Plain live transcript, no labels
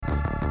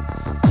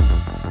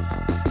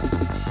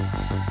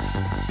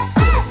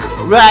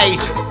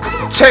Right,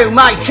 2,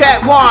 mic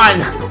check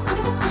 1.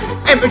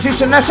 In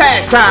position the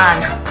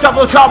session.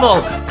 Double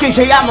trouble,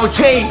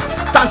 GCMOT.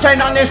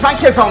 Bouncin on this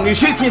microphone,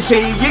 as you can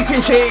see.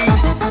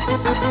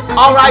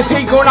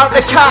 R.I.P. going out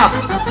to Kath,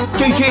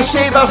 DJ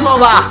Saber's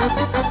mother.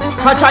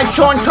 I take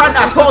Sean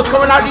Tranter, thoughts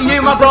going out to you,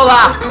 my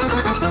brother.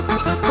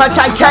 I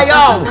take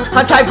KO,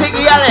 I take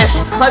Vicky Ellis,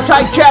 I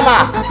take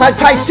Gemma, I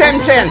take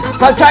Simpson,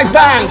 I take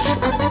Banks,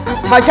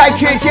 I take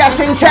GGS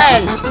in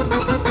 10.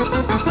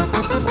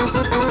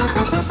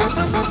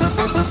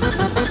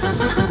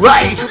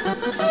 Right.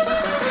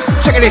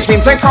 Sick of this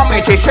game, play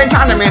competition,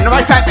 tournament, my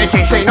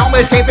competition,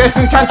 always keep this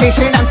new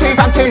transition, and keep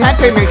until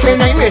happy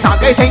mission, name is on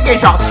this thing is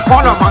off,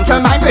 on a month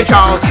of my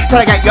patrol, till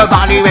I get your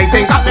body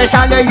raping, got this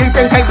sound that you've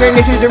been taking,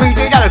 this is the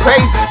reason that I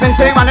crave, then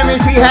say one of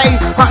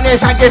misbehave, on this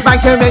I just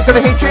back to make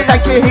gonna hit you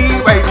like your heat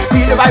wave,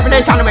 see the vibe in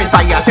the tournament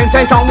fire, since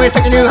then always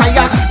taking you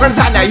higher, run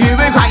inside that you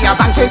require,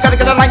 Bouncin gotta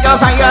get a light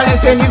of fire,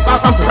 listen you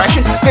got on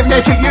progression, giving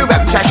it to you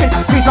every session,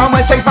 please on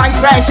with take my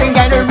crashing,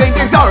 get a ring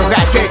to go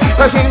ratchet,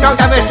 cause you know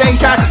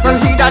devastation, run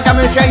see that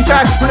demonstration.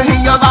 When I see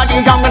your body,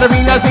 I'm gonna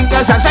be the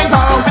thinkers and same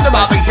home with the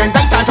vibration.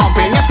 They start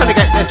stomping, it's gonna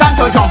get the time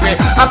to jumping.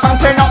 I'm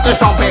bouncing up the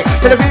stomping,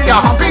 to the video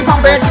humping,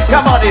 pumping. Your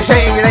body's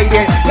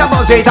stimulating, your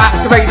body's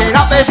activating.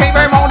 Up the same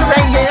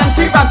motivating, and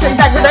keep bouncing,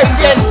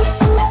 degradation.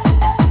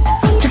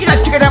 Check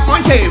it out,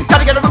 1, 2.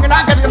 Gotta get a look at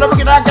that, gotta get a look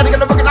at that, gotta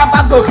get a look at that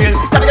bad booking.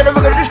 Gotta get a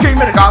look at the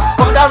screaming and go.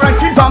 Hold down and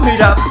keep pump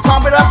it up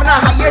in a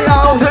high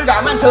low. Look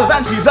at mental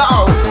fancy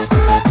flow.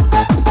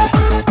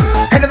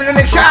 Hit him in the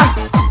mixture.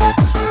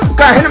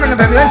 Go hit him in the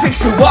middle and fix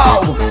you,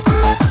 whoa.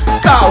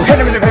 Go hit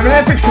him in the middle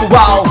and fix you,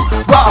 whoa.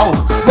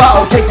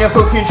 Take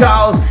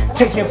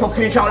your full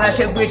control, that's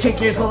it, we're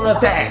taking full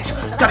effect.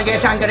 Gotta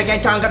get down,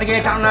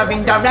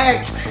 nothing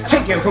direct.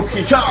 Take your full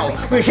control,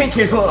 we're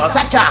taking full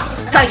effect.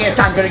 Gotta get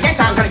down, to the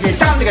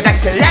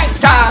next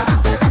selector.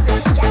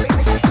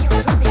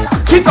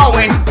 Keep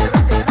going.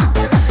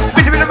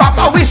 Bit of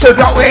up, we're still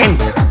going.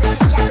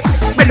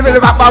 Bit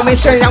of up, we're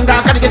still young,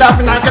 gotta get up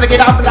and I'm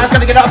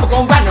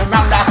going round and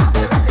round.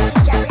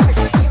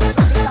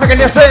 Look at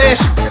this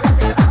verse.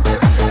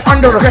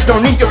 Under request, no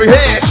need to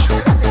rehearse.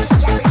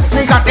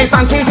 We got this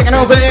funky, taking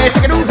over,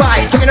 taking over,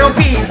 taking over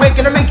beat. We're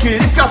gonna make you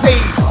lift your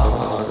feet.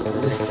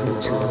 Listen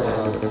to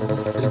them,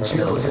 the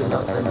children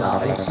of the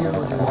night.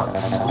 What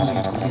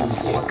sweet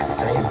music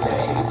they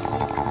made.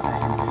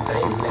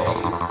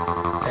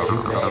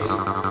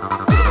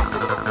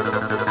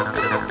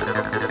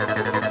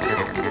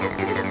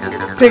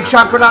 Big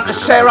shout out to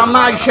Sarah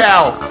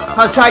Michelle.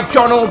 I'll take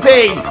John O.B.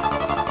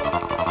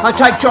 I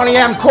take Johnny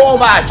M.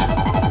 Corbat.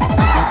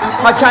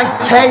 I take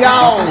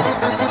KO.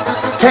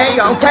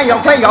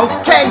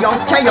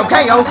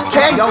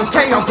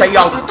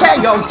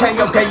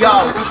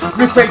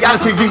 With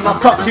reality, you my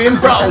fucking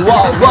bro.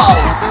 Whoa.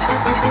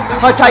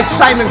 I take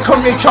Simon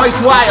Cumley Choice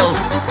Wild.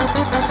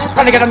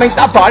 And I gotta make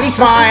that body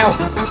smile.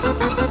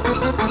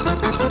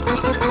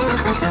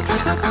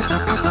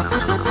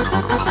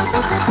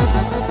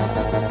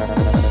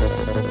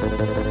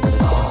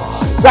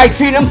 Right,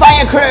 Freedom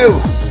Fire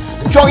Crew.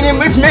 Join in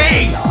with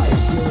me!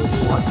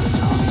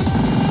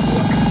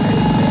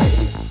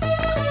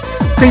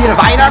 Being a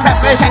viner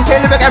representing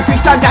the big and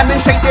freestyle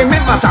demonstrating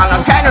with my style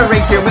I'm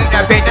generating with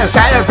a bit of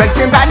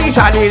celebration. Vanny's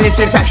honey, this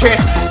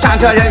infectious. Sounds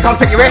a little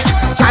conspicuous.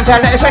 Sounds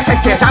a little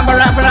suspicious. I'm a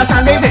rapper and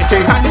I'm living.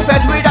 I'm the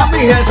first without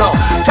rehearsal.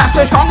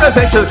 That's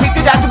controversial. Keep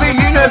it down to be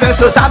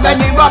universal. I'm the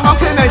new one on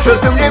commercial.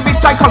 Doing it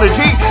with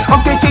psychology.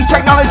 I'm teaching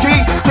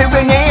technology.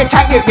 Doing it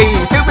technically.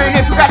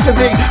 Doing it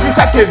progressively.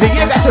 Effectively,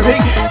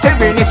 aggressively.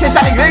 Doing it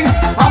synthetically.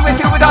 I'm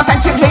with you with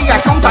authentically. I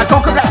sometimes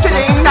talk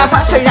correctly. Now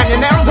passing on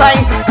an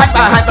aeroplane.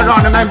 Hyper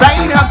on the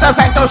membrane. Of the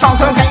fact those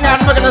songs contain.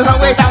 And we're gonna throw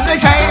it down the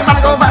chain.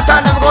 Wanna go faster,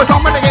 never go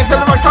strong. When I get to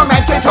the voice from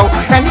mental.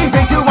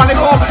 Anything you wanna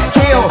go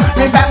kill.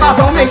 Remember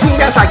home making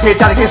just like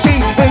it. Delicacy.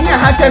 In your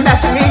hands and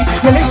mastery.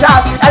 In the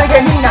top.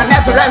 Elegantly. Not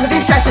never ever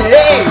distressing.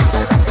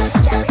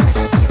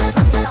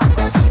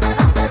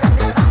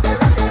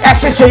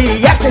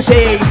 Ecstasy.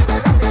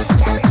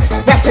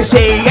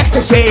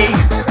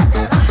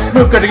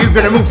 Look at you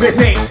gonna move with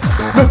me.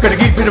 Look at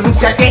you gonna move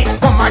that in.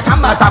 One more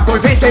time, my bad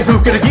boy business.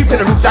 Look at you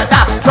gonna move that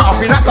down.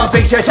 Dropping up my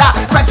faces up.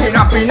 Stretching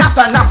up enough,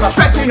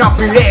 stretching up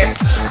your lips.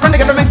 When they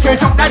gonna make you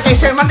jump that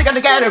distance, when they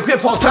gonna get a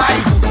grip all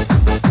tight.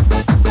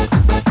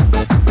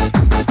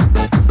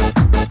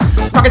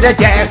 Look at the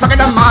jazz, look at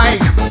the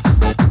mic.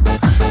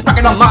 Look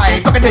at the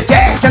mic, look at the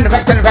jazz. Turn the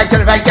back,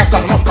 yes,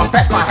 I must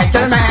confess my hate to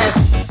the man.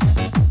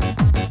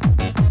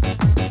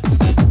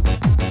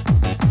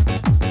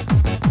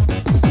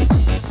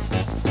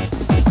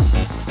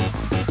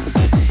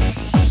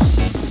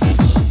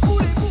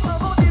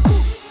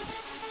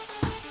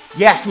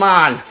 Yes,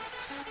 man.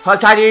 I'll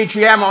take the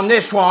EGM on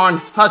this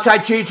one. I'll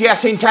take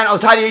GTS in 10, I'll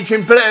take the EG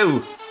in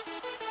blue.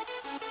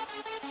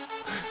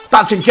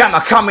 Bouncin Jammer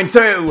coming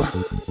through.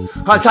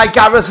 I'll take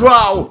Gareth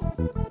Rowe.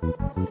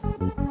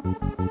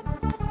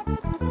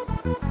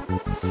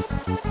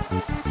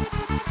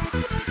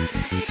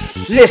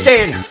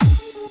 Listen.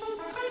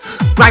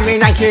 me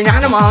like an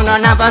animal, I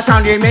never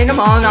sound you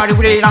minimal. I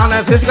do it on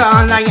a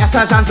physical, yes,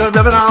 I sound so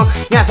liberal.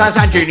 Yes, I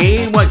sound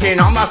unique, working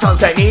on my soul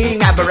technique.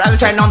 Never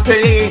else and on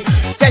plea.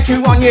 Get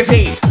you on your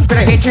feet,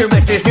 gonna hit you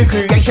with this new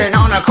creation.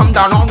 On a come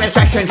down on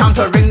recession, time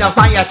to ring the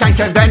fire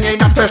tension.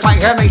 Bending up just like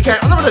Hermation. I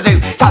don't know what to do,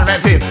 tell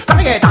them few.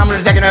 Gotta get down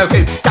with a second or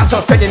two. Dance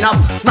all spitting up,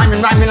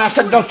 rhyming, I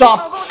said don't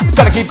stop.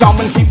 Gotta keep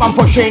going, keep on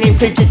pushing.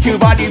 Inflicted you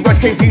body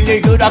rushing,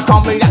 feeling good. I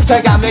can't relax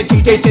the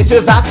gravity, this is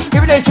a fact.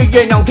 Give it a shit,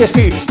 you know this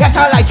beat. Yes,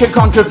 I like to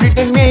contribute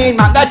to me,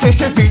 man, that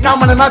distribute. Now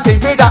one of my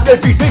favorite up the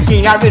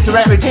speaking, I is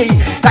rarity.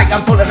 Like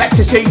I'm full of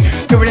ecstasy,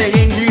 doing it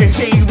in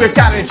unity with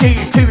guarantee.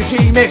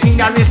 Purity,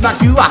 making I is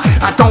not you.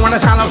 I don't wanna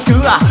sound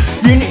obscure.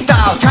 Unique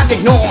style, can't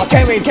ignore.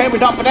 Tear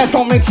it up, but that's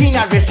all making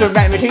I is the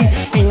remedy.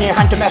 In your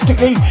hand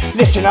domestically,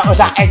 listen up as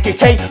I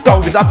educate.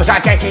 Roll it up as I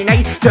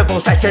detonate.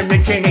 Triple session,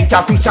 originate,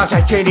 a piece of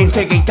session,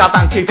 instigate, a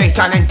bouncy face,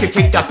 and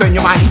indicate. Burn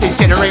your mind,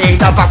 incinerate,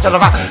 a battle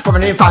of a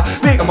coming in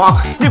fast, big and more,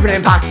 living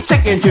in fact,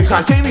 stick into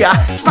criteria,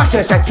 smash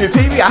the sex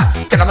superior.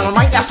 Get up on the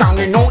mic, that's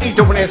sounding naughty,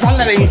 doing it on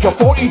the age of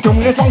 40, doing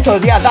this on to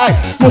the other.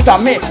 Must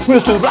admit, we're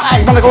so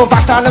blind. Wanna go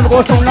back, I never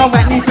go so long,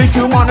 man, you think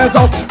you wanna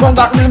go. From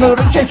that rhythm,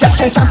 the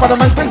section, stand for the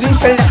man, bring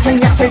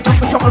selection, yes, they talk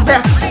for something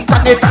there.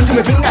 Got their fans to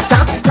the thing, that's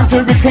time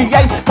to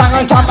recreate. Bang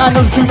on time, I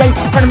know too late,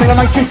 when I'm in the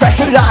mic, you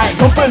specialize.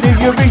 Don't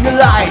believe you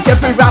realize,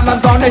 every round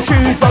I'm gonna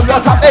choose, from your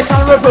top, it's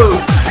on the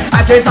roof.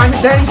 I just find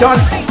the day done,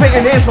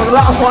 spitting in for a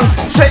lot of fun.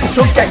 Certain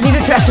subject, need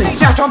addressing,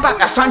 just on back,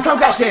 that's time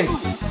progressing.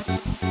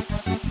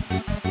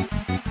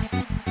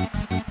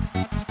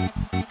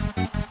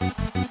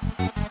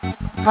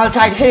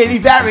 Outside Haley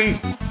Berry.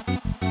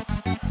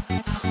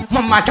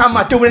 One more time,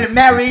 I'm doing it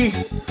merry.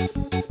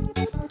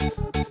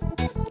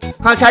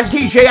 Outside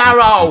DJ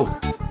Arrow.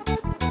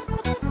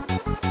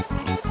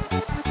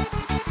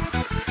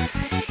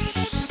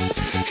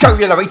 Show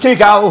you the way to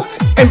go.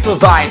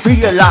 Improvise,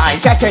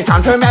 realize, getting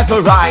time to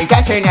mesmerize,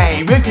 getting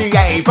a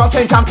recreate,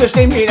 broughting time to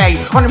stimulate,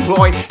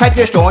 unemployed, head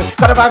destroyed,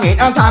 gotta buy me,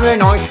 I'm time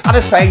annoyed, out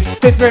of space,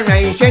 different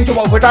race, into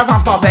overdrive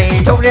off my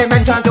face, do it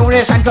mental, do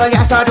it central,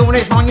 yes I do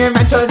this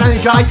monumental,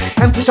 energize,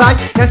 emphasize,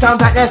 yes I'm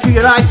back, let's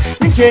realize,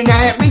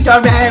 reconnect,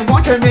 redirect,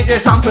 want to make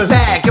this song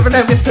perfect, give it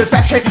a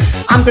misperception,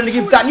 I'm gonna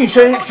give that new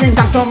selection,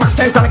 that's all my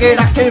style, gonna get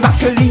active,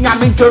 actually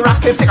I'm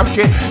interactive, sick of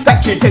shit,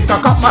 vexing, things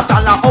I got my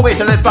style, I always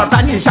deliver,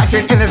 brand new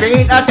session,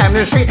 innovate, I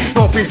demonstrate,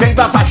 don't be fake,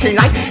 but fashion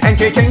like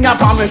entertain, I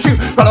promise you.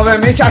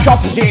 Relevant means I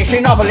shop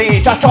position, I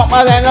believe. I stop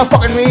my then I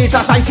fucking reads.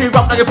 I sight you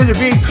up like a bit of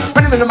beat.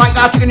 When I'm in the mic,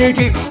 I take a new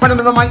deep. When I'm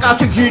in the mic, I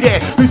take you there.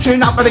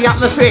 Reaching out for the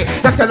atmosphere.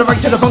 Left to the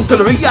right to the funk to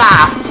the rear.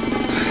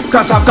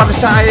 Cause I've got a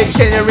style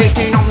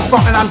accelerating on the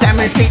spot and I'm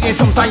demonstrating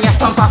something,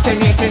 yes I'm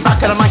fascinating, back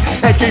of the mic,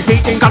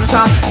 educating, got a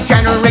style,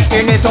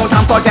 generating, it's all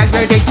time for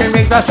degradation,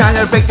 make the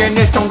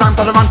celebrating, it's all time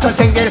for the run to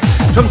thinking,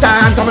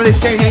 sometimes I'm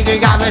listening, you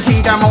gotta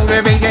see the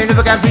motivating, if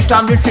I can be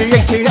some just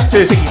creating,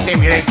 ecstasy,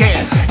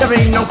 stimulating, there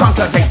ain't no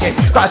contradicting,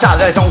 cause all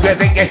the don't get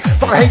thinking,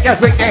 for hate that's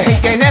wicked,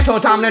 hating, it's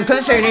all time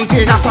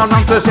impersonating, that's all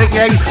I'm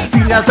persecuting,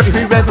 females ready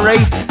to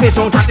reverberate, it's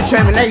all time to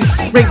terminate,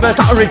 ravers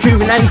start to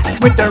rejuvenate,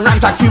 with the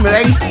rhymes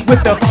accumulate,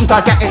 with the bombs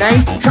I get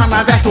try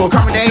my best to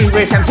accommodate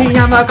with MC,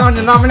 I'm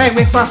gonna nominate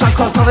with my song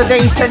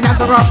consolidation,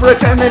 never offer a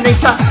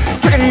terminator,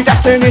 checking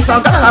destination,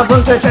 I'm gonna have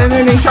one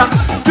determination,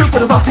 two for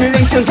the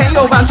population,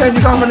 KO Bouncin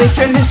the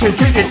combination, listen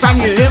to this brand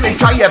new lyric,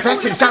 try your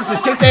best in San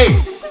Francisco.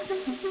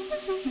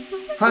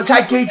 I'll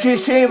take DJ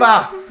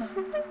Saber,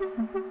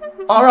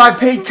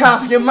 R.I.P.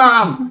 Kath, your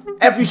mom,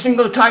 every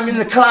single time in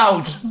the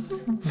clouds,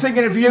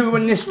 thinking of you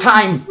in this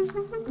time.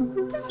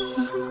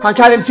 I'll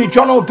tell MC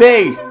John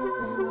O'B,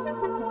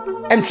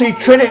 MC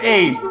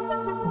Trinity,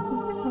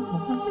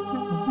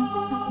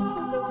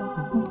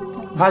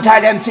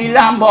 outside MC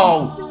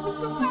Lambo,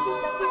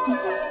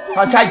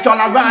 outside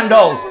Donna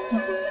Randall,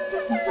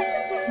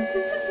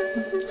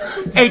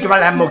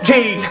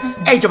 A-double-M-O-T,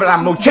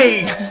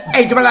 A-double-M-O-T,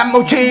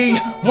 A-double-M-O-T,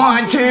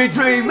 1, 2,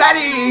 3,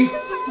 ready!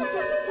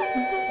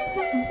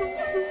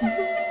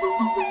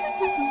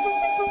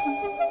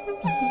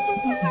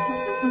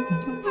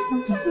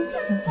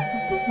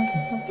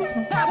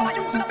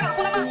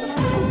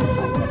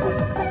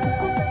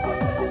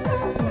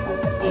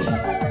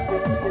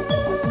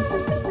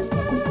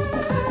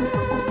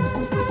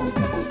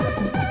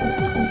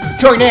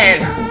 Join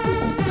in.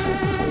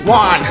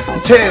 1,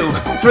 2,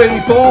 3,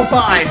 4,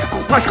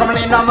 5. Rush coming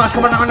in, rush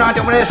coming on, I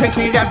don't want to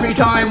thinking every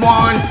time.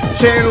 1,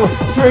 2,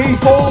 3,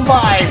 4,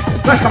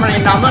 5. Rush coming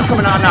in, rush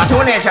coming on, I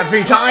doing this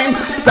every time.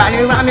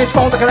 Value ramming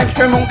for the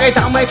collection, multi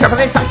down with careful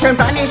fashion,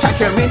 branding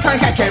section,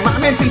 transaction,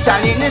 ramming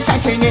freestyle in the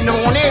section in the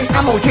morning.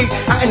 I'm OG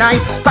at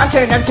night,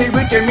 Bouncin empty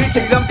with the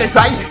music of the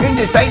play. In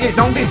this place, there's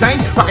no design.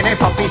 Rocking a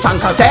poppy song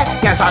concept.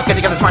 Yes, I'm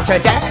gonna get a smash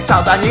of that.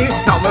 So value,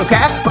 no more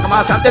care. Fuck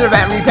myself to the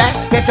very back.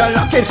 Get a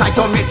lock inside,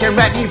 so mission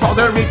ready for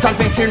the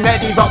retransmission,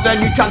 ready for the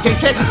new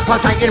transition. I'm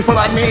thanking for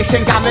admission.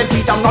 Think I'm a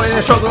beat, I'm not in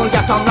a struggle.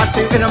 Yes, I'm not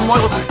in a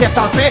model. Yes,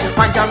 I'm fit,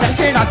 find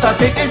direction. I'm so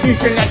fit, it's new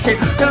selection.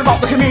 Gonna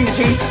rock the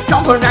community,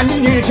 jump around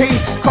in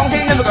unity.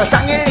 Content never got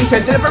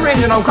strangulation,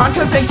 delivering no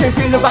contemplation.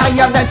 Feel the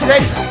value of that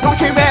today. Don't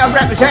you where I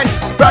represent?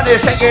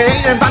 Brothers taking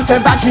and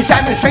Bouncin,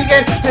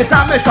 demonstrating. This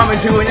drama's coming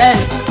to an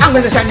end. I'm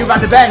gonna send you round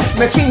the bend.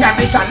 McKean and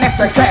Rich on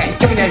next weekend.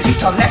 Taking a seat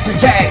till next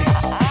weekend.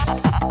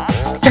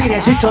 Taking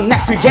a seat till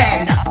next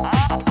weekend.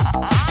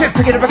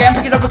 Pick it up again,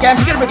 pick it up again,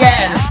 pick it up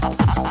again.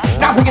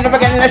 Now pick it up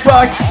again, let's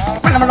rush.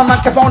 When I'm on the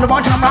microphone, the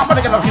one time I'm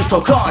gonna get off you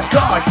so gosh.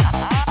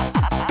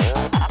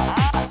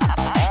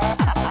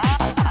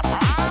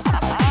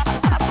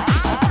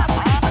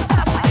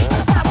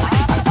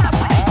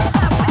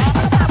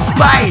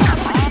 Right.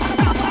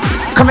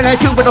 Coming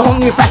at you with a whole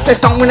new fastest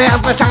song.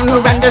 Whenever sound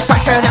horrendous,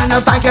 faster than a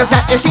bike of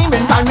that is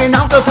even finding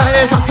out the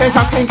players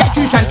can get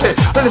you senses.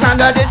 But the sound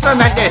that is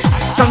tremendous.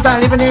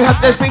 Sometimes even you have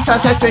the speech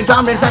sessions,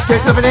 I'm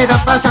infected, living it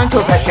up as I'm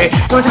too precious.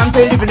 No time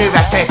to live in new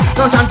rested,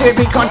 no time to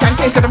be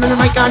contented. Cause I'm in the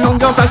mic, I know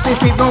your best is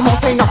keep no more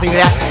saying nothing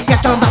there.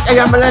 Yes, I'm back, I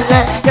am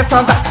relentless. Yes,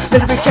 I'm back,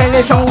 little bit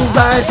careless,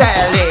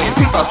 overzealous.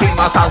 People see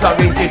my styles are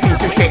easy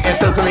to shake and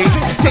still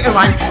courageous. Take a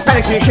rhyme,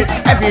 meditation,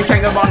 every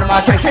single one of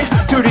my sessions.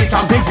 To these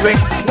I'm vigorous,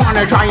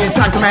 wanna try and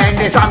stand command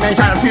this, I'm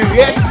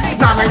furious.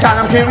 Now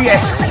I'm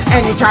curious.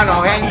 Anytime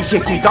or any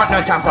city, got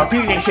no time for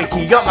feeling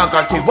shitty. Oh my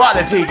god, see what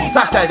a pity,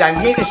 faster than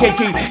the inner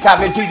city.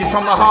 Guaranteed it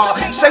from the heart,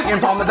 straight in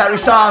from the very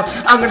start.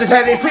 I'm gonna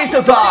tell this piece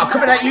of art,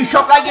 coming at you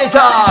shot like it's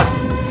hard.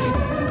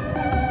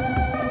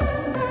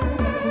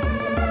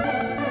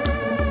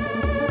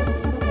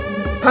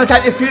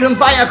 Contact the Fuel and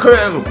Fire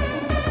crew.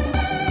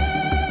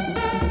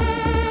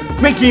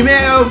 Mickey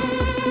Mill.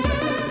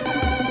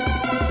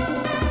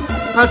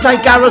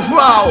 Outside Gareth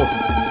Row.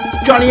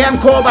 Johnny M.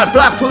 Corbett,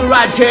 Blackpool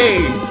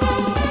Raji.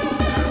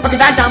 Look at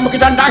that down, look at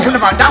that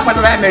down, down with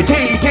the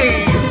M.A.T.T.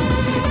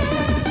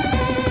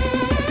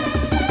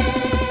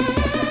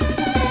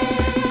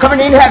 Coming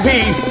in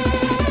heavy.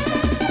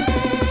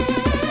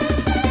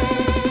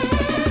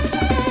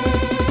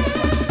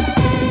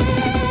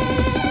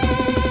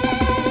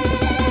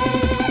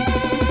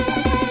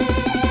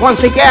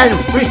 Once again,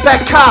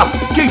 respect Kath,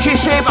 DJ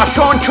Saber,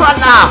 Sean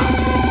Tranter.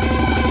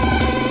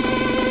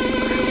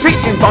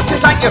 Feeding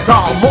bosses like you're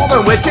from, more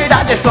than wicked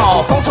at this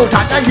floor. Photo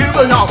time that you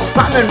will know,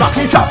 rhyme and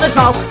rocking shop the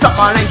snow. Drop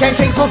my lane, can't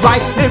take for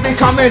flight,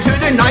 lyric coming to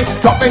the night.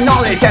 Dropping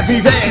knowledge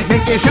every day,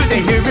 making sure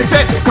they hear it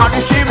fit. Can't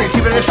distribute,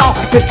 keeping it strong,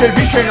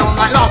 distribution all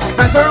night long.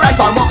 Mesmerized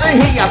by what they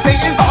hear,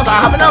 feeling balls,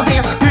 I have no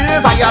fear.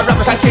 Feeling by your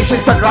representation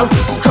for the road.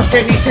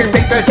 Trusting these two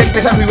makers,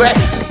 takers everywhere.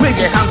 With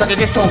your hands like a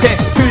disco kid,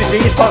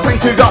 Tuesday is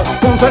perfect to go.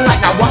 One for like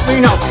now what we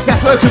know,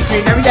 that's we're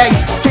cooking every day.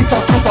 Keep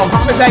on from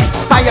harm's way,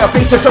 fire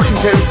brings destruction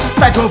to.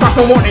 Federal back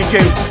on warning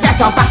to. Yes,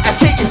 I'm back, I'm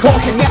taking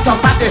caution. Yes,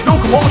 I'm back, there's no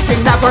commotion.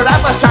 Never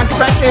ever stand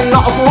depression.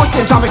 Lot of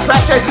emotions, I'm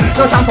expressing.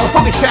 No time for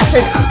fucking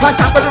stressing. My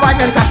time for the right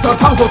and that's no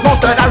time for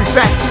thoughts that I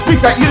respect.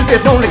 Respect you,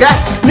 there's no neglect.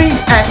 Need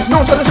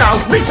no to the sound.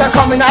 Reset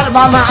coming out of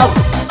my mouth.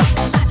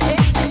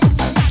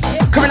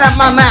 Coming out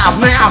my mouth.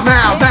 Man,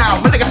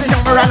 I gotta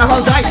jump around the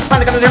whole day.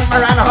 Man, I gotta jump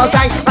around the whole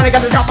day. Man, I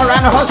gotta jump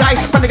around the whole day.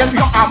 Man, I gotta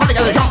jump out. Man, I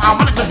gotta jump out.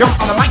 Man, I gotta jump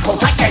on the mic whole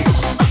day.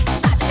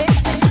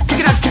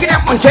 Check it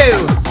out, 1, 2.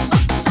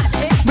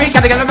 We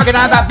gotta get a look at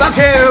that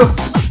bucko.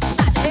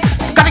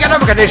 Gotta get a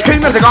look at this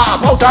cream of the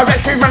god. Both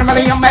directions, running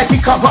money on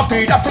magic, come up,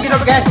 beat up, pick it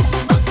up again.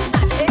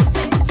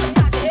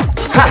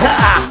 Ha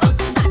ha!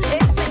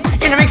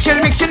 In the mix, shot.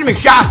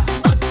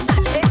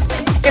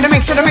 In the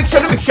mix,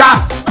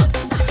 shot.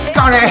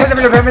 Gonna hit a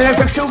bit of feminine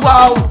picture,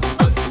 whoa.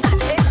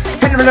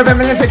 Hit a bit of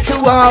feminine picture,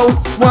 whoa.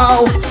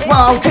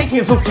 Take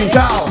your full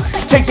control.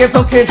 Take your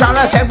full control,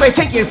 I said we're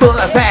taking full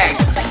effect.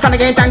 Gonna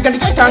get done,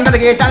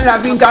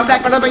 loving down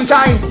black on the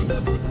baseline.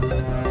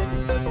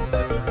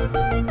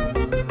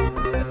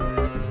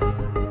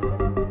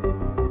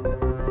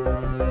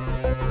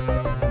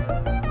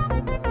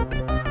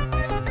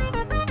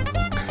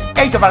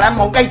 Eight of a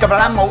lambo,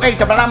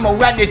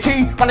 and the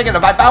tea. Wanna get a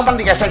vibe out,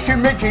 wanna get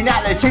some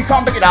originality.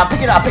 Come pick it up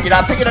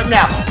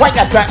now. White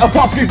that track, I'll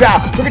pop you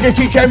down. Look at the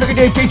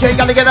DJ,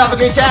 gotta get up and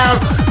get down.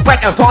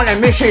 Went upon a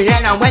mission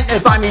and I went to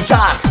find me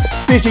talk.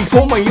 Busy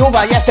pulling me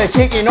over, yes, they're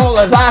taking all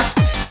of that.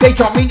 They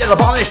told me to the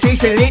police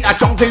station late, I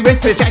jumped in with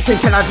possession,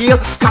 can I deal?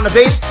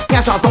 Cannabis?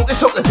 Yes, I thought they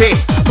took the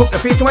piss. Took the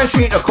piss and went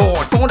straight to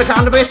court. For the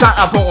cannabis that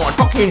I bought.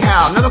 Fucking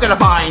hell, never gonna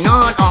find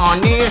none on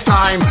this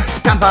time.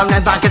 Jump on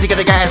that back, get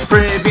a gas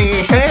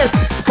prohibition.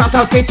 Cause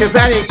I'll get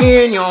schizophrenic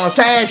in your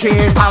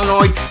session.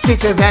 Paranoid,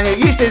 schizophrenic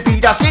used to be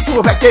that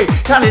schizoaffected.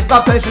 That is my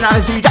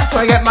personality, that's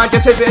where I get my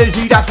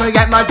disability, that's where I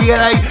get my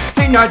DNA.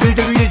 Didn't I do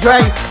the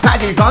train?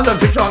 Had these ones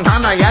of this long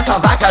time now, yes, I'm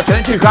back, I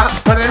turned to crap.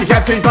 But then the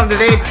Jefferson's from the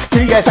day.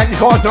 TS and the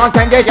course, non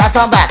 10 days, yes,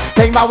 I'm back.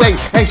 Take my way,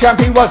 and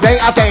champion was late,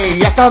 I say,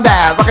 yes, I'm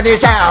there. Rockin' this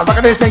down,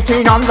 rockin' this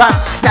 18 on the rap.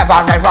 Never,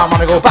 I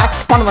wanna go back.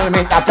 Wanna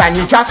make that brand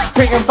new track.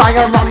 Bringing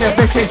fire on this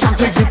mission,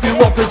 something if you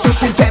want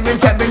position.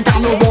 10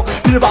 down the wall.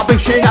 Do the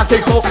vibration, I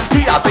take hold.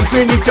 See that big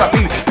spinning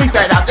stuffy. Big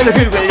fed out in the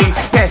good really.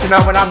 Yes, know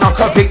when I'm not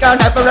complete, I'll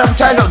never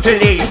try not to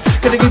leave.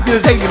 Gonna give you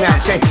the thing you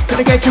mention,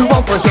 gonna get you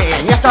what was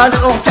in. Yes, a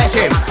little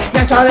obsessive,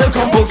 yes, a little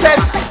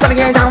compulsive. Gonna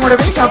get down with a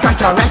beat, I'm trying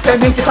to rest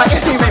and need to try your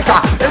team extra.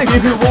 Gonna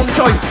give you one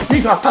choice,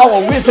 these are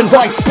power, wisdom,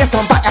 voice. Yes,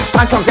 I'm back as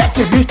time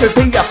subjective, used to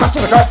be a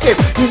passive aggressive.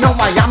 You know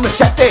I am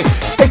receptive,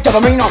 take to the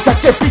main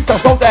objective. Beat the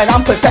vote that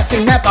I'm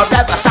possessing, never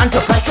stand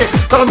to pressure.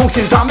 Got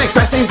emotions I'm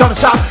expressing, don't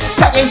stop.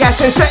 Second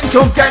guessing, setting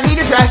jump, don't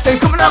need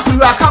addressing. Coming up,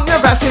 I come your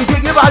best and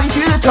take your body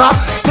to the top.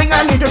 Think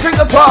I need to drink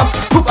a pop,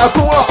 poop a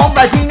cooler on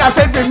my Gina.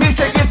 Favorite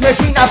music is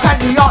Machina,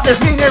 Pantheon, there's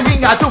me in the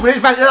arena. Do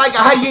it like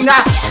a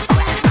hyena.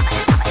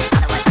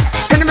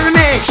 In the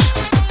mix,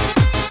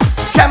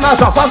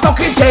 cameras off, I'm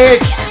talking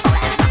stage.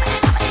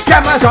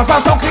 Cameras off,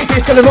 I'm talking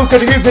stage. To the move, to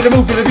the groove, to the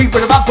move, to the beat,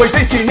 with the back boys,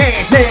 15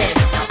 next.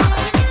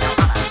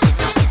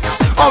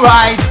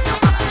 Alright.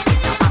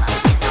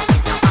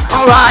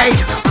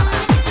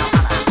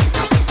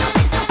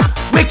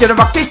 Wake to the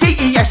rock, this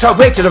DEX,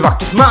 wake to the rock,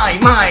 this my.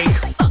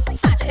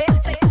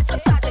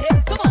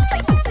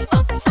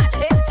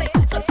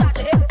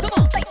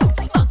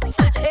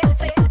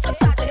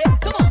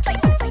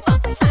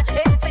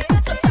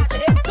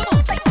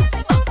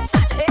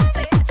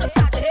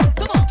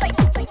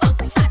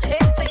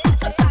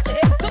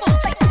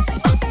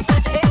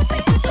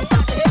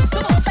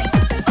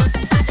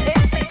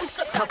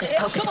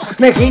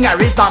 Making a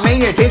risk, my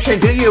main addiction.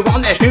 Do you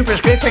want that new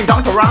prescription?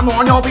 Dr. I'm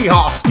on your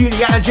behalf. You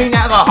the energy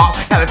never half.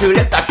 Never to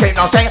lift that shape,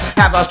 no sail.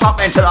 Never stop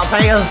until I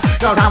fail.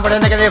 No time for the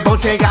negative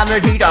bullshit.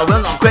 Guaranteed I will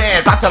not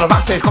quit. Back to the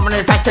boxes, coming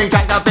in testing.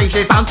 Check the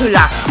faces, bound to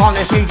laugh. On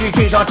the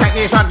CGTs or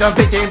techniques, I'm done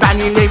fitting,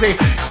 brand new lyrics.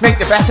 Make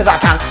the best as I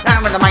can.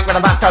 Now with the mic with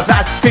the master's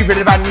plan. Keep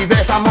it a brand new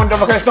verse. I'm under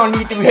because no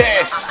need to be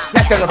hit.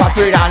 Let's get the box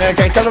through down and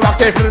take to the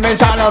boxes. To the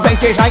mental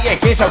basis, like a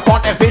case of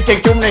quantum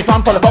physics. Doing this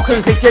one for the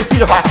fucking kids.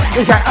 Feel the fire.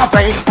 In fact, I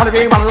play. Wanna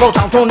be one of those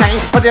sounds so nice.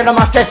 But then I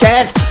must get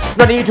set,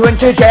 ready to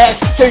interject.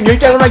 So new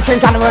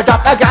generation trying to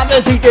adopt a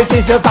galaxy. This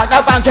is the fact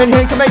of bouncing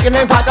here to make an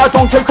impact. I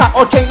don't show crap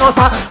or change no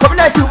sound. Coming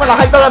at you when I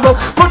hyper level.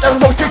 Put them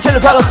both straight to the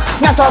pedal.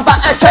 Now I'm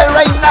back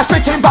accelerating. Now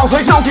switching bounce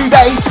with no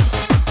debate.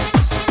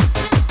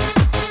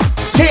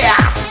 Yeah.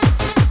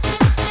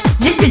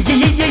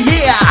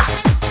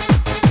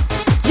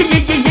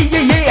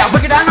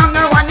 Wicked down on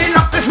the one and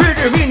up the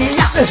river, really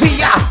not the sea.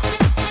 Yes,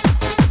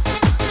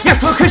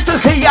 we're crystal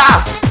clear.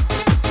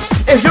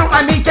 If you don't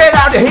like me, get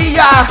out of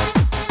here.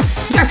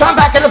 Yes, I'm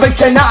back at the beach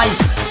tonight.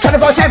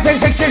 24/7,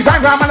 60, right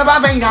round on my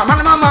vein, I'm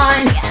running my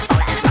mind.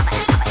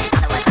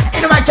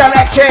 In the right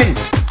direction.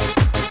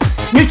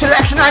 New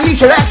selection, new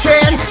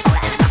selection.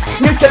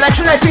 New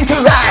selection, let's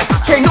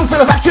interact. Say no for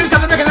the fact you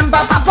gotta make them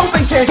back,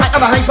 pumping shit like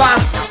on a high bar.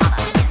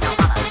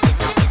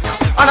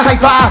 On a high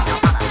bar.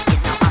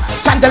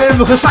 Stand the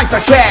lyrical cipher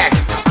check.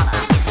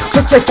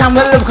 Sit down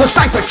with the lyrical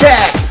cipher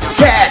check.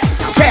 Check.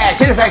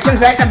 In effect,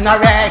 I'm not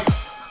right.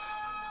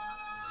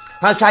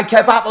 Outside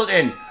Kev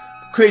Appleton,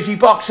 crazy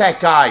box set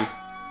guy.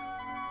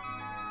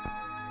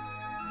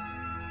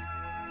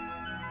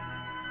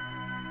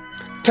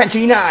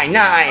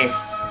 $29.9.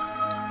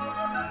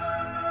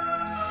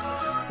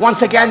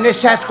 Once again, this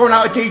set's going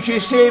out to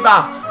DJ Saber.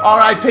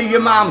 R.I.P.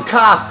 your mum,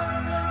 Kath.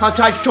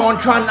 Outside Sean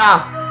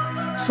Tranter.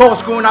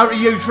 Thoughts going out to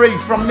you three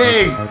from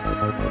me.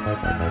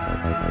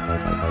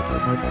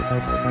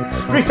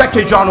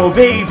 Respected John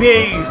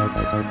O.B.B.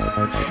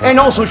 And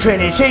also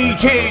Trinity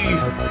T.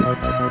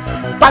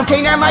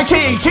 Bouncin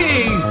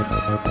M.I.T.T.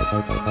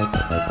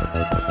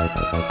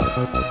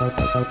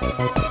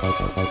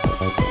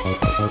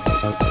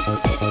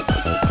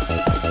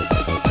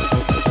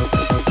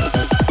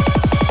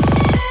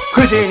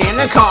 Cruising in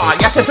the car,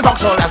 yes it's a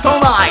Vauxhall left or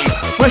right.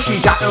 Where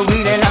she's at the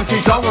wheel and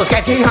empty troubles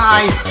getting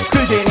high.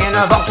 Cruising in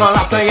a Vauxhall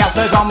after yes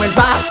the gun went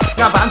fast.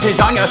 Now Bouncin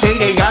on your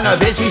CD and a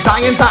busy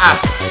flying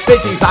past.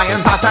 Busy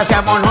flying past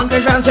at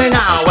 100 miles an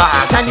hour.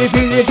 Can you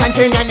feel the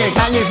tension and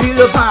can you feel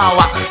the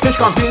power? Just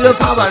can't feel the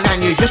power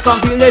and you just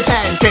can't feel the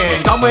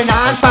tension. Going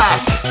on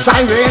fast,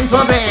 siren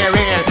for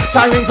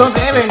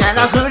blaring and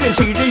I couldn't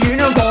see the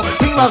uniform.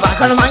 People back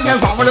on the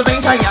microphone with the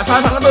bass I yes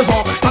I've done it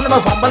before. On the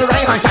phone by the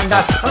right hand center.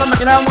 I'm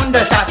making a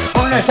wonder that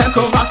on the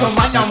circle rock on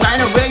my now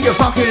when and where you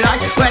fucking like.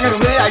 When and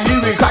where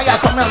you require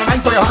come on the mic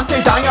for your heart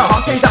desire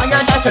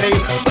destiny.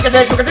 Look at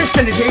this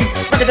trinity.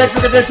 Look at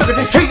this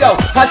trio.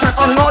 I turn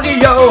on an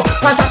audio.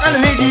 I turn on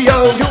the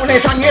video. Doing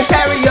this on your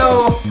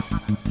stereo.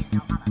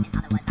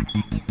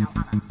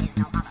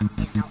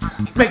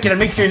 Making a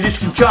mixture in this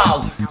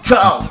control.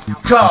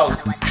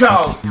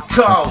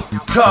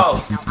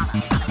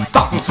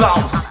 Fucking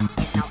flow.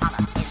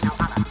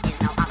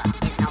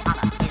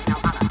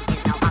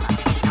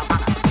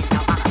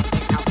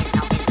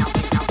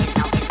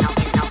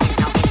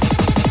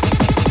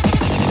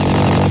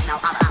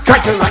 Try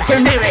to write the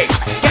lyrics,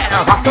 get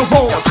a rock the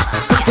force.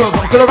 Try to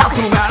run to the rock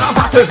room and I'll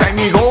have to bang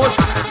me goes.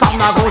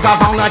 Found that goes, I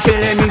found that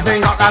chilling me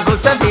thing, got that good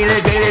stuff, feel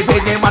it,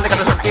 when I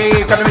got a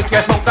sucky, gotta make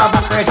you smoke the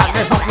bump, I can't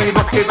smoke me,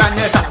 book it, and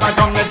it's up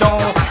on the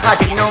door. I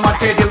didn't know what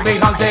to do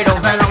because they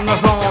don't fell on the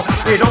floor.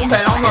 They don't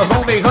fell on the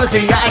floor because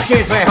the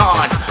action's very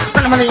hard.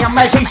 When I'm on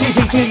my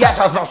CCCC, yes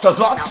I've lost the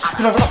plot.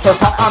 Cause I've lost the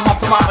plot, I'm off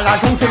the mark, and I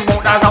don't think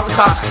what I don't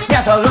cup.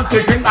 Yes, I look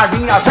to drink my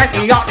vino,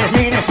 plenty on this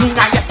mean and see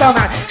now. Yes, the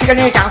man, kicking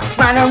it down,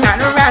 round and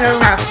round and round and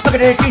round. Look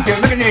at the teacher,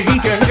 look at the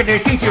teacher, look at the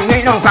teacher.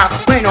 Ain't no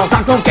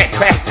fun, don't get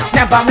stressed.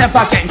 Never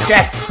get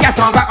stressed. Yes,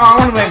 I'm back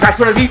on the way, back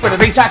for the beat, with the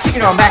bass. I kick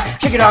it on back,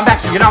 kick it on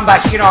back, kick it on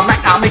back, kick it on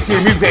back. Now make you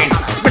moving.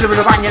 Bit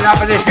of winding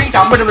up in the street,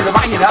 I'm bit of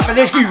winding up in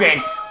the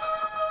street.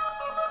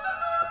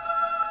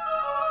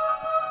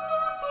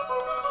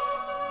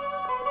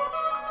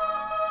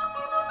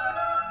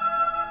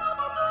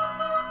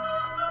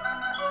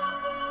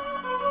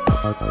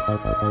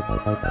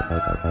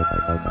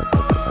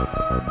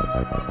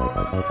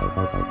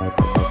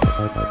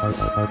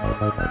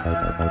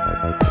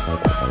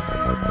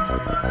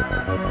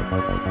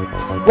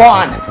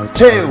 One,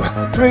 two,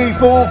 three,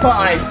 four,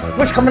 five.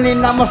 What's coming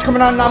in now? What's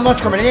coming on now?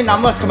 What's coming in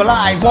now? What's coming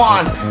alive?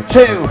 1,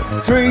 2,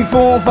 3,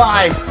 4,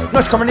 5.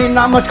 What's coming in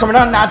now? What's coming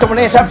on now? Doing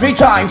this every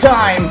time.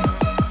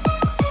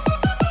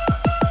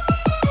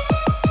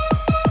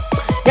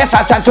 Yes,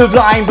 I stand to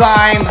blind.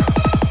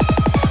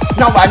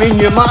 Now I'm in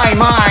your mind.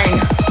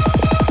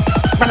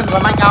 Running to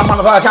the mic, I'm on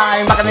the first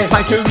time. Back in this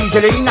mic too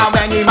easily. Now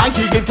any mic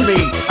you give to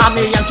me, I'm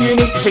the answer you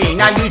need to see.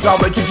 Now you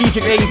drop it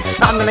strategically.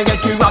 I'm gonna get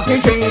you up your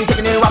tree,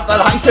 taking you up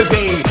the heights to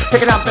be.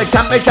 Picking up the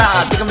temperature,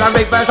 giving a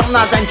ravers on the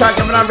adventure,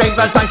 giving a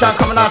ravers pressure,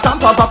 coming on top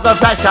of the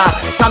pressure.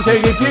 Time to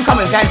give you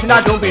common sense,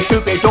 now don't be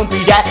stupid, don't be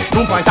dead.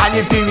 Don't point out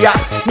inferior,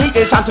 need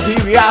this sound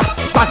superior.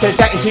 Smart to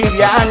get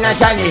interior, and now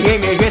can you hear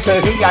me? Get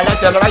to here, left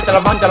to the right, to the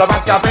front, to the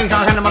back, to the bass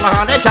on, hand them on the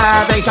hard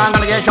side. Bass on,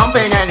 gonna get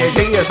jumping,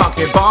 energy is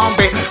fucking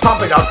bombing.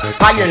 Pump it up,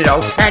 high and low.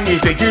 Any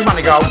beat you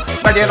wanna go,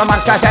 ready the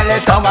monster said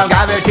let's go. I'm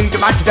gonna teach you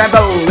much tempo.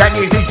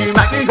 Any beat you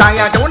might be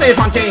higher. Don't this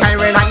one thing higher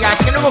and higher.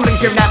 Chicken and woman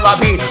should never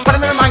be. But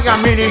I'm in the mic,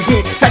 I'm really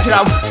key. Catch it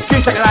out.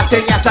 She's like a last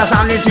thing. Yes, that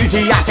sound is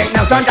enthusiastic.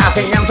 Now some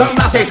dancing, now some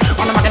nothing.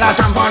 On the mic and I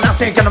sound for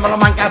nothing. Get them on the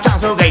mic, I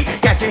sound so gay.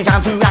 Yes, it's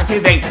time to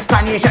activate.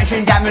 Tiny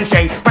session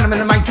demonstrate. When I'm in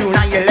the mic, you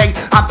annihilate.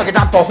 I'm picking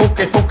up for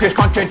hocus pocus,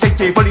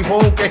 contradictory, fully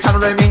focused. Trying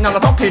to remain on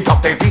the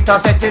topic. Beat our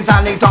settings,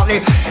 standing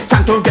totally.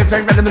 Sound so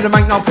different. Rhythm in the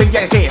mic, now play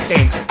yes,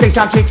 things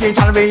I'm kicking,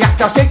 trying to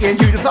react, I'm sticking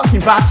to the fucking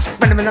fast.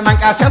 When I'm in the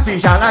mic, I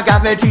selfish, and I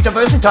got the teeth of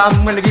versatile.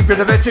 When I give you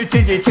the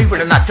versatility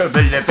with a natural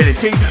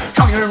ability.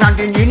 Showing around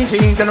in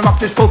unity, gonna rock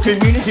this full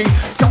community.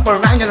 Jump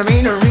around in the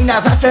main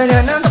arena, faster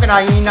than a looking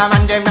hyena.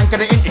 Man, I'm not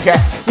gonna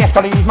interject. Yes,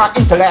 gotta use my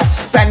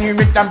intellect. Brand new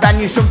rhythm, brand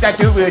new song that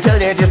do it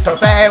till it is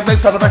perfect. Wait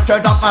for the rest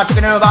of my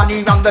chicken and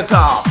body on the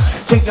club.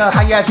 Take a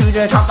higher to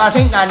the top, I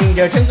think I need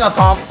a drink of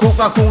pop.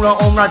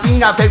 Coca-Cola or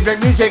Martina, favorite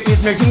music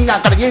is Martina.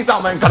 Gotta get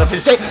going, gotta be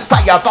safe.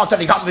 Fire, bounce,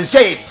 and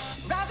compensate.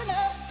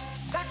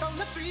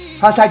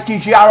 I'll take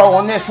DGRO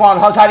on this one,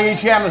 I'll take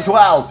EGM as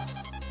well.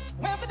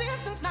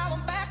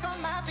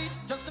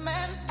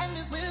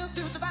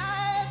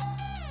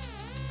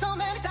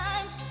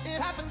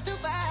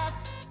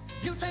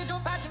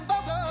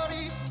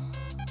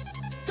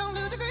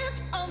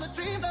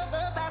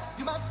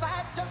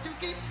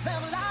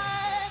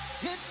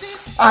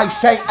 I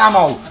say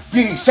ammo,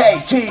 you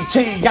say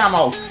TT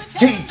ammo,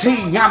 TT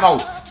ammo,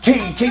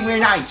 TT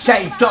when I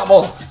say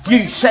double,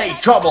 you say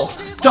trouble,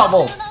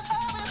 double.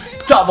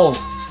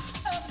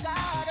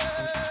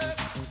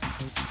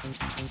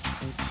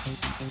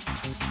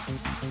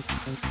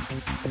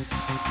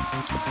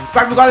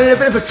 Right, we've got a little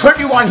bit of a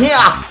tricky one here.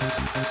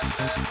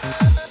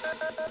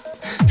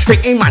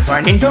 Speaking man for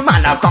an into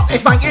man, I've got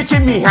this mic, it's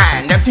in me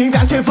hand. Empty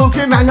and to full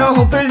command, I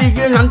hopefully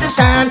you'll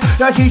understand.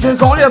 That she's a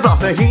call your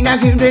bluff, machine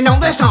that gives it on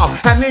the song.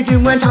 And me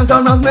too when times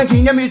are wrong,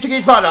 machine the music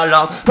is far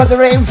along. But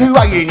the aim to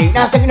are unique,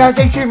 now taking our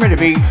station with the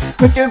beat.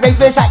 With the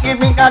rapers that you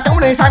meet, now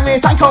don't inside me,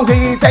 it's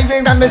concrete.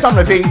 Favorite members on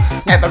the beat,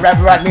 never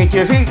ever admit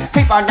your feet.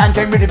 Keep on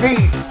dancing with the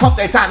beat, pop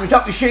their families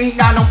up the street.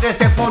 Now don't just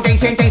step for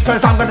dancing, days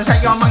first I'm gonna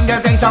set your mind the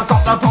days. I've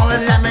got the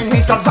pollen lemon,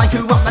 he's got to fight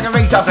you up like a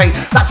razor blade.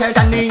 Better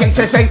than the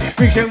ecstasy,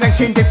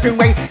 resurrection different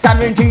way.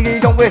 Guaranteed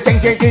it always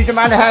takes it to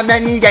matter how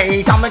many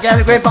days. I'm gonna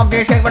get a grip of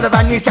this shit with a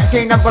brand new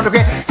section. I'm gonna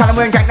get kind of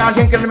when Jack now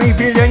taking me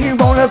feeling you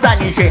want a brand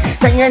new shit.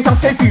 Saying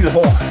something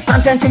beautiful,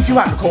 something takes you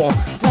out the core.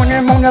 One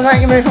and one of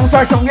the images on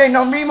social, get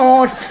no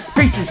remorse.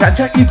 Features that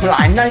to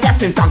equalize, the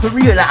actions time to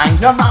realize.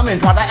 The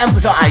rhyming's what I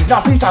emphasize. The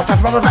piece I touch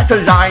from the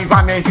factor line.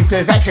 Rhyming to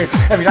perfection,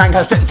 every line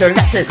has certain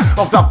selection.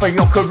 Of for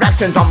your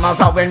corrections on my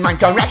flow in my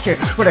direction.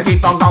 When I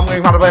keep on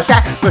going, what I was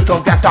set. First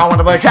on that, I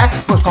want to check.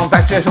 First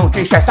confessions on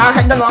T-set, I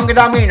had the longer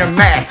I mean a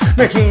man.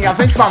 Making a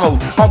fix funnel,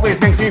 always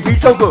makes me feel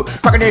so good.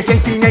 Fucking this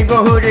tasty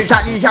neighborhood,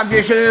 exactly how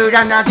you should.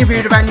 And I give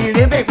you the brand new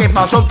lyric, if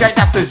my subject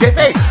that's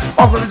specific.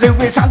 All I'm gonna do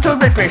is sound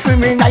terrific.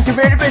 Swimming like the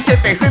very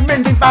Pacific.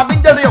 Swimming deep up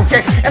into the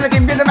ocean. And I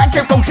give you the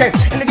magic potion.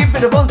 And I give you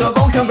the world of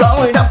ocean.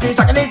 Blow it up, it's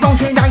like an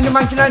explosion. Down your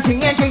mountain and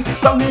sing and sing.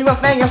 Blow me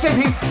up, man, you're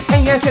sippy.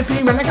 And you're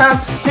sippy when I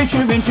come. This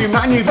you into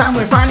my new plan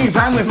with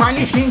my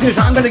new scheme. Cause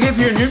I'm gonna give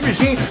you a new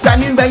machine. That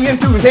new way of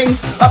doing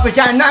things. Up and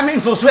down, I'm in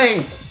full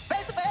swing.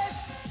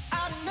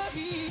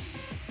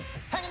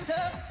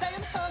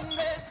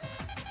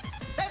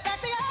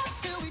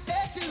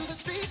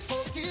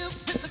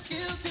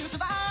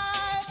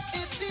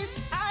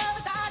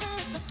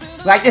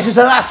 Right, this is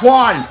the last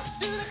one.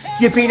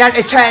 You've been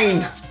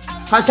entertained.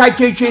 I'll take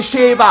DJ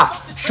Saber,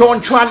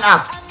 Sean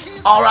Tranter,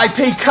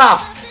 R.I.P.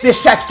 Kath. This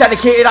set's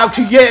dedicated out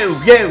to you.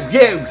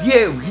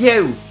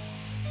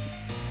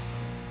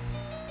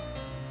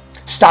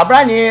 Start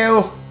brand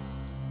new.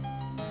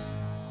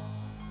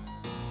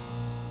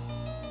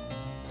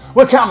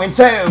 We're coming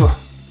through.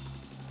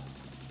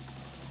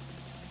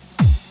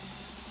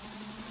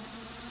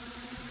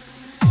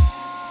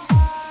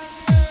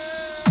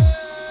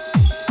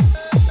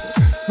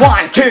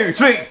 One, two,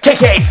 three,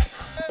 kick it.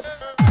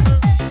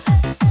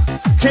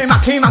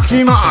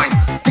 Come on.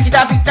 Pick it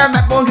up, pick them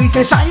up, boy,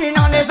 DJ, signing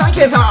on this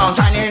microphone,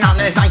 signing on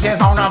this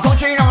microphone, I'm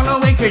pushing on the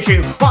wicked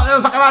shoe. What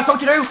the fuck am I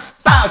supposed to do?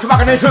 Bow to rock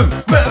in this room,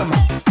 boom.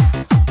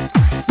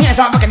 Yes,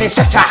 I'm rocking this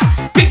sector.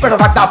 Beat with a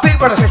factor, beat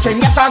with a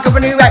session. Yes, I'm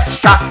giving you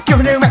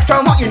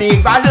extra what you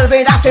need. Right, a little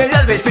bit after, a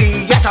little bit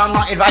speed. Yes, I'm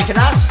not inviting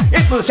that.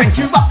 It will send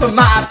you up the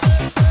map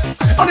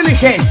on a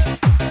mission,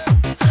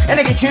 and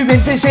it gets you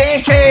in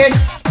position.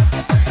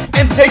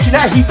 Invitation,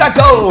 I heap that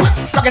go.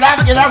 Rock it out,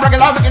 rock it out, rock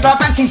it out, rock it out.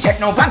 Bouncing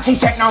techno, bouncing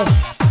techno.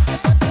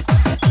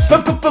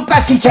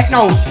 Bouncing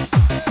techno.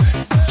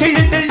 See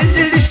the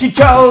lisky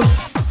toes.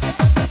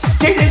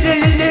 See the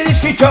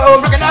lisky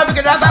toes. Rock it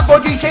out, that boy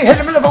DJ. Hit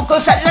him in the vocal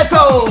set, let's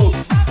go.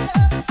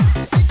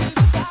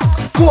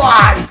 Go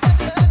on.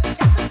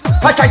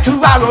 I try to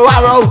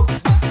arrow.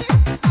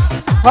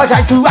 I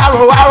try to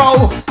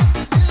arrow.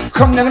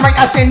 Come to the mic,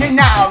 I sing it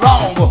now,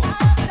 wrong.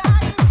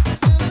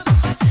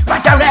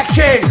 Right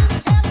direction.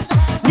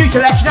 New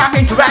selection, I'm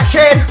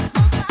interaction.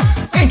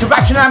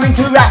 I'm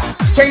interact.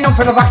 Say no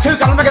for the back, two,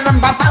 gonna make them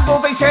back, that will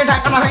be said,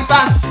 I'm gonna hate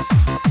that.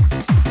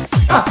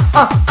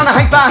 I'm gonna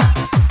hate that.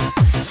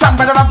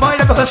 Somebody about boy,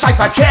 look at the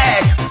cypher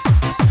check.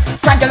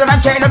 Tranter the man,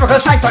 look at the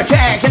cypher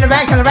check. In the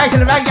bag,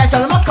 yes,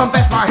 I must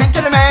confess my hand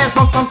to the man,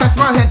 must confess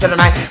my hand to the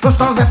man, must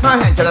confess my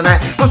hand to the man,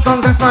 must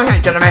confess my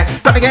hand to the man.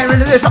 Gotta get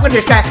rid of this fucking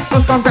distress,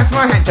 must confess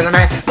my hand to the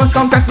man, must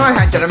confess my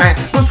hand to the man,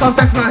 must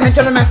confess my hand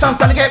to the man, so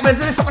gotta get rid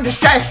of this fucking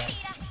distress.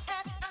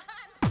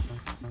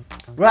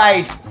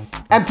 Right,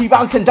 MP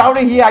Bouncin down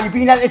in here, you've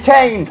been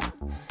entertained.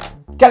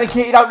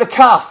 Dedicated out to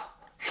Kath,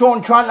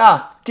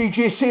 Tranter,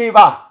 DJ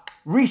Saber,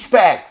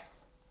 respect.